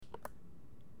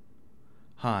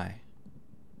Hi,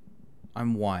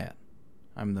 I'm Wyatt.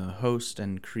 I'm the host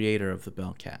and creator of the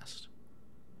Bellcast.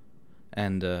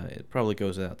 And it probably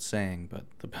goes without saying, but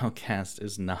the Bellcast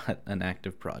is not an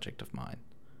active project of mine.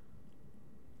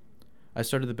 I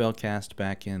started the Bellcast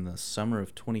back in the summer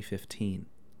of 2015.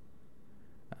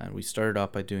 And we started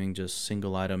off by doing just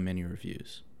single item menu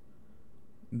reviews.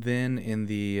 Then in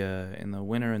the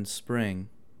winter and spring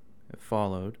that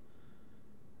followed,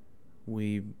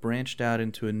 we branched out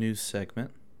into a new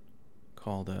segment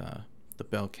called the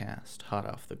Bellcast Hot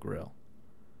Off the Grill.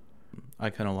 I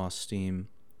kind of lost steam,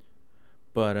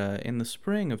 but in the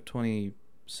spring of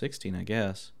 2016, I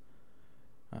guess,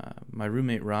 my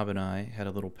roommate Rob and I had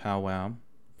a little powwow,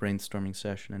 brainstorming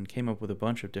session, and came up with a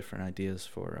bunch of different ideas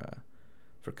for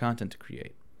content to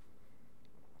create.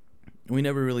 We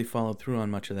never really followed through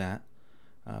on much of that,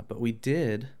 but we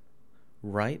did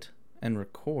write and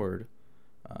record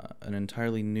an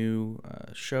entirely new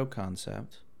show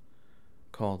concept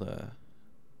called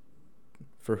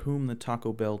For Whom the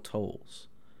Taco Bell Tolls,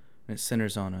 and it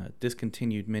centers on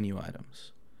discontinued menu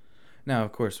items. Now,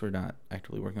 of course, we're not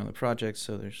actively working on the project,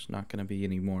 so there's not going to be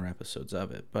any more episodes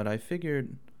of it, but I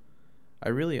figured I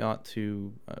really ought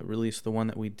to release the one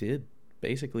that we did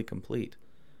basically complete.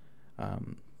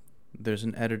 There's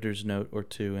an editor's note or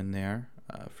two in there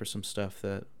for some stuff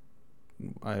that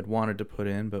I had wanted to put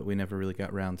in, but we never really got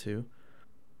around to.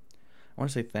 I want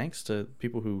to say thanks to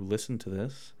people who listen to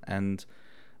this, and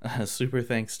super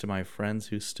thanks to my friends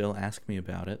who still ask me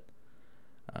about it.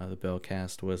 The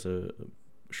Bellcast was a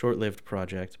short-lived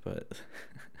project, but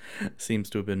seems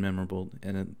to have been memorable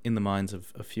in the minds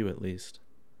of a few at least.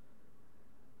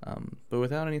 But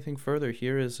without anything further,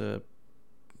 here is a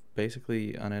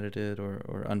basically unedited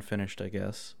or unfinished, I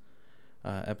guess,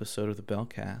 episode of the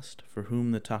Bellcast, For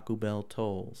Whom the Taco Bell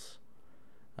Tolls.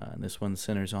 And this one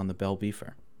centers on the Bell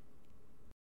Beefer.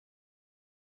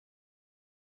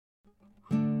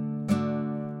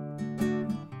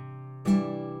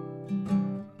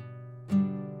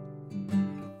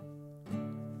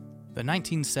 The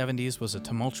 1970s was a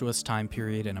tumultuous time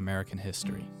period in American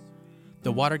history.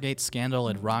 The Watergate scandal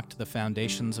had rocked the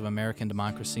foundations of American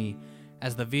democracy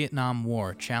as the Vietnam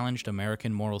War challenged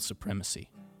American moral supremacy.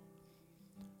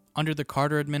 Under the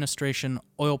Carter administration,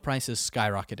 oil prices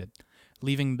skyrocketed,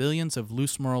 leaving billions of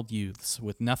loose-moraled youths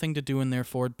with nothing to do in their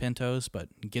Ford Pintos but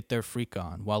get their freak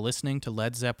on while listening to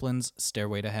Led Zeppelin's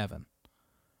Stairway to Heaven.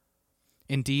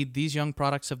 Indeed, these young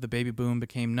products of the baby boom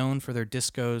became known for their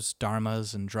discos,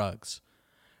 dharmas, and drugs.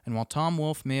 And while Tom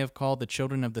Wolfe may have called the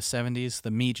children of the 70s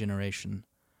the me generation,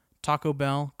 Taco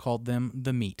Bell called them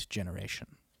the meat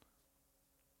generation.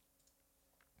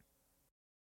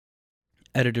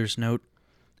 Editor's note: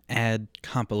 add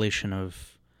compilation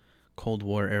of Cold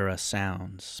War era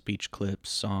sounds, speech clips,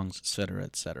 songs, etc.,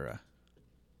 etc.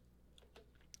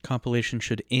 Compilation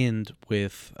should end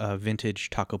with a vintage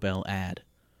Taco Bell ad.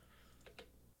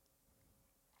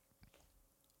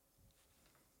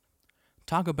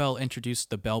 Taco Bell introduced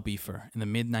the Bell Beefer in the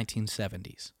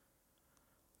mid-1970s.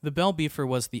 The Bell Beefer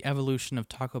was the evolution of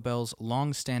Taco Bell's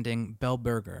long-standing Bell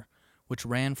Burger, which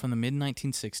ran from the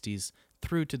mid-1960s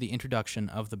through to the introduction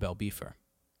of the Bell Beefer.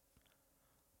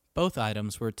 Both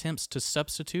items were attempts to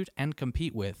substitute and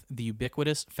compete with the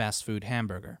ubiquitous fast food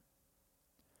hamburger.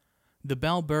 The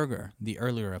Bell Burger, the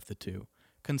earlier of the two,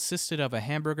 consisted of a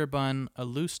hamburger bun, a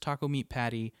loose taco meat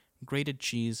patty, grated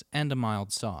cheese, and a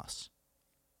mild sauce.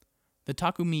 The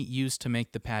taco meat used to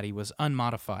make the patty was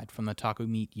unmodified from the taco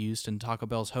meat used in Taco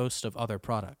Bell's host of other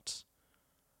products.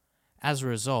 As a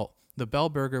result, the Bell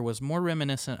Burger was more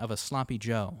reminiscent of a sloppy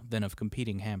Joe than of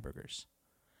competing hamburgers.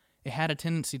 It had a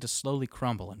tendency to slowly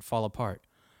crumble and fall apart,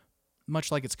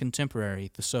 much like its contemporary,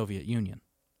 the Soviet Union.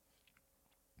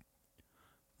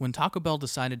 When Taco Bell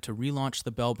decided to relaunch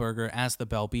the Bell Burger as the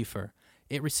Bell Beefer,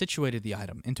 it resituated the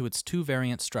item into its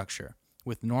two-variant structure,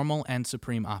 with normal and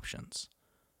supreme options.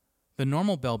 The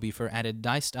normal Bell Beefer added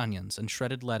diced onions and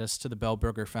shredded lettuce to the Bell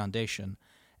Burger foundation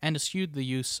and eschewed the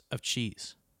use of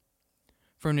cheese.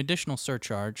 For an additional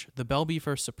surcharge, the Bell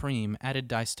Beefer Supreme added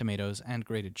diced tomatoes and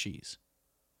grated cheese.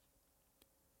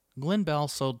 Glenn Bell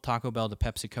sold Taco Bell to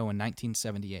PepsiCo in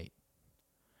 1978.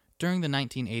 During the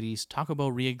 1980s, Taco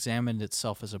Bell re-examined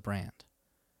itself as a brand.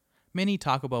 Many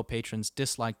Taco Bell patrons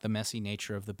disliked the messy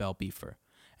nature of the Bell Beefer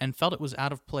and felt it was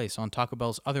out of place on Taco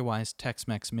Bell's otherwise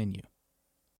Tex-Mex menu.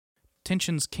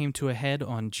 Tensions came to a head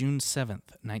on June 7,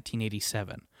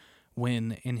 1987,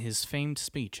 when, in his famed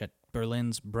speech at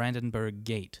Berlin's Brandenburg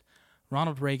Gate,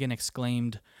 Ronald Reagan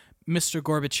exclaimed, "Mr.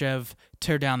 Gorbachev,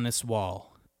 tear down this wall.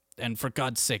 And for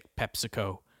God's sake,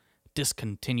 PepsiCo,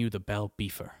 discontinue the Bell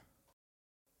Beefer."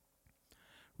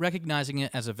 Recognizing it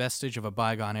as a vestige of a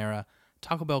bygone era,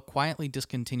 Taco Bell quietly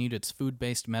discontinued its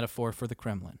food-based metaphor for the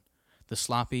Kremlin, the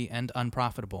sloppy and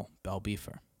unprofitable Bell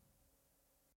Beefer.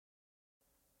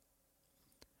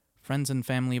 Friends and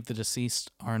family of the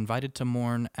deceased are invited to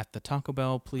mourn at the Taco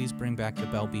Bell Please Bring Back the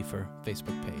Bell Beefer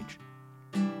Facebook page.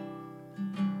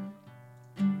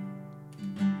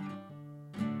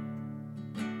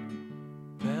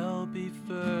 Bell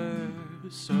Beefer,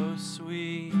 so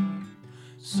sweet,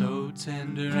 so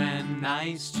tender and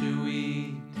nice to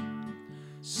eat.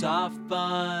 Soft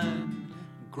bun,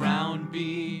 ground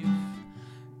beef,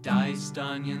 diced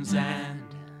onions and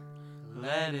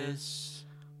lettuce.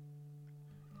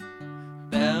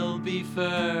 Bell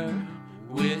Beefer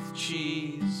with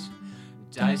cheese,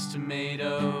 diced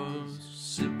tomatoes,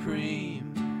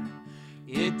 supreme.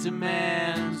 It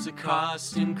demands a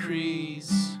cost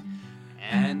increase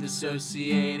and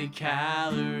associated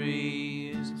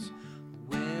calories.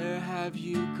 Where have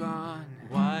you gone?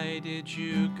 Why did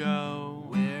you go?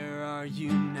 Where are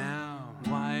you now?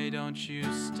 Why don't you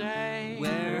stay?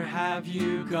 Where have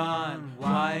you gone?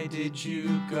 Why did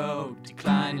you go?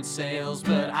 Decline in sales,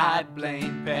 but I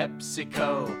blame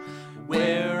PepsiCo.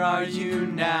 Where are you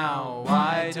now?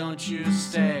 Why don't you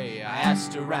stay? I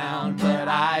asked around, but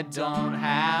I don't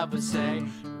have a say.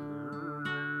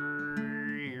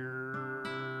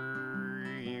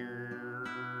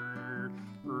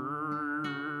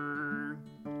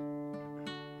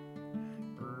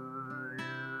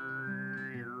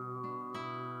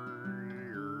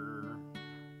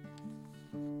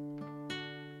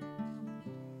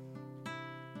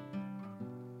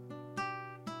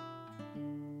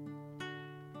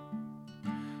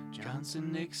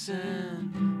 Johnson,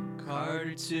 Nixon,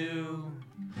 Carter too.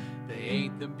 They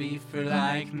ate the beefer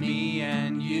like me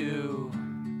and you.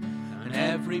 And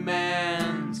every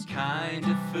man's kind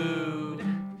of food,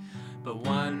 but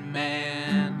one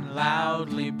man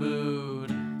loudly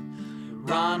booed.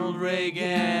 Ronald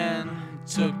Reagan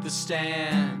took the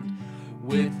stand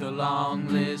with a long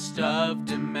list of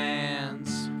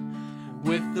demands.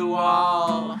 With the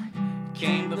wall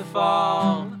came the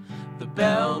fall, the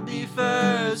Bell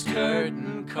Beefer's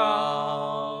curtain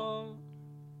call.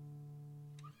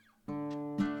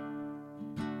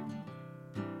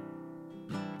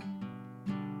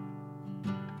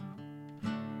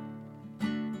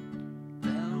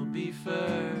 Bell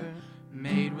Beefer,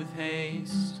 made with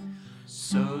haste,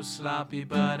 so sloppy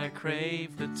but I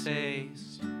crave the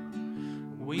taste.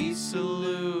 We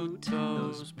salute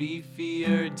those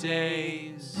beefier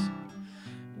days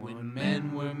when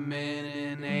men were men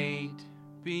and ate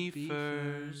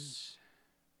beefers.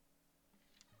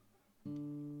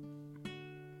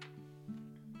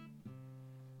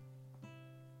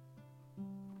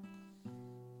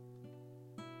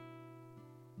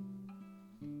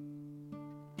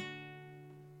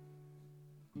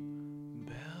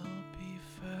 Bell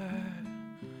Beefer,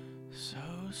 so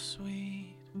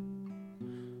sweet,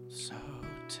 so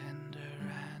tender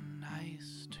and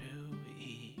nice to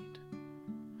eat.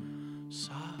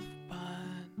 Soft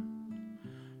bun,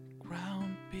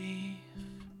 ground beef,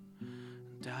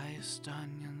 diced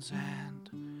onions and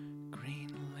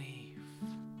green leaf.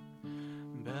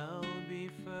 Bell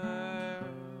Beefer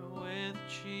with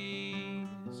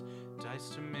cheese,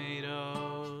 diced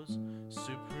tomatoes,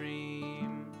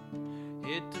 supreme.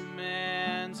 It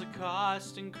demands a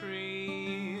cost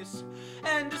increase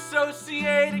and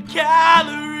associated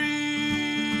calories.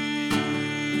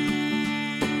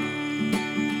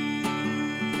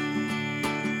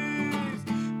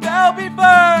 Bell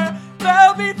Beefer,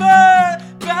 Bell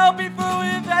Beefer, Bell Beefer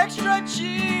with extra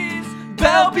cheese.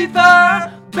 Bell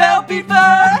Beefer, Bell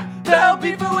Beefer, Bell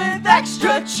Beefer with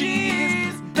extra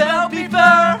cheese. Bell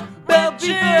Beefer, Bell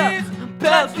Beefer,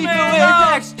 Bell Beefer with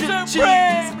extra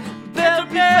cheese. Bell Beefer, Bell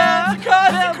Beefer,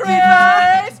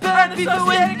 Bell Beefer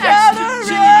with extra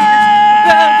cheese.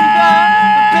 Bell Beefer,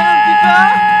 Bell Beefer,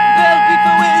 Bell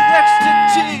Beefer with extra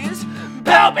cheese.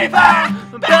 Bell Beefer,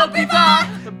 Bell Beefer,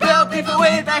 Bell Beefer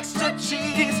with extra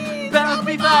cheese. Bell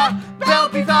Beefer, Bell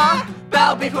Beefer,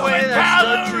 Bell Beefer with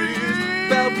extra cheese.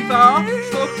 Bell Beefer,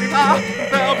 smoke beefer,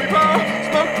 Bell Beefer,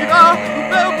 smoke beefer,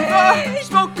 Bell Beefer,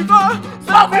 smoke beefer, smoke beefer,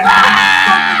 smoke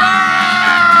beefer.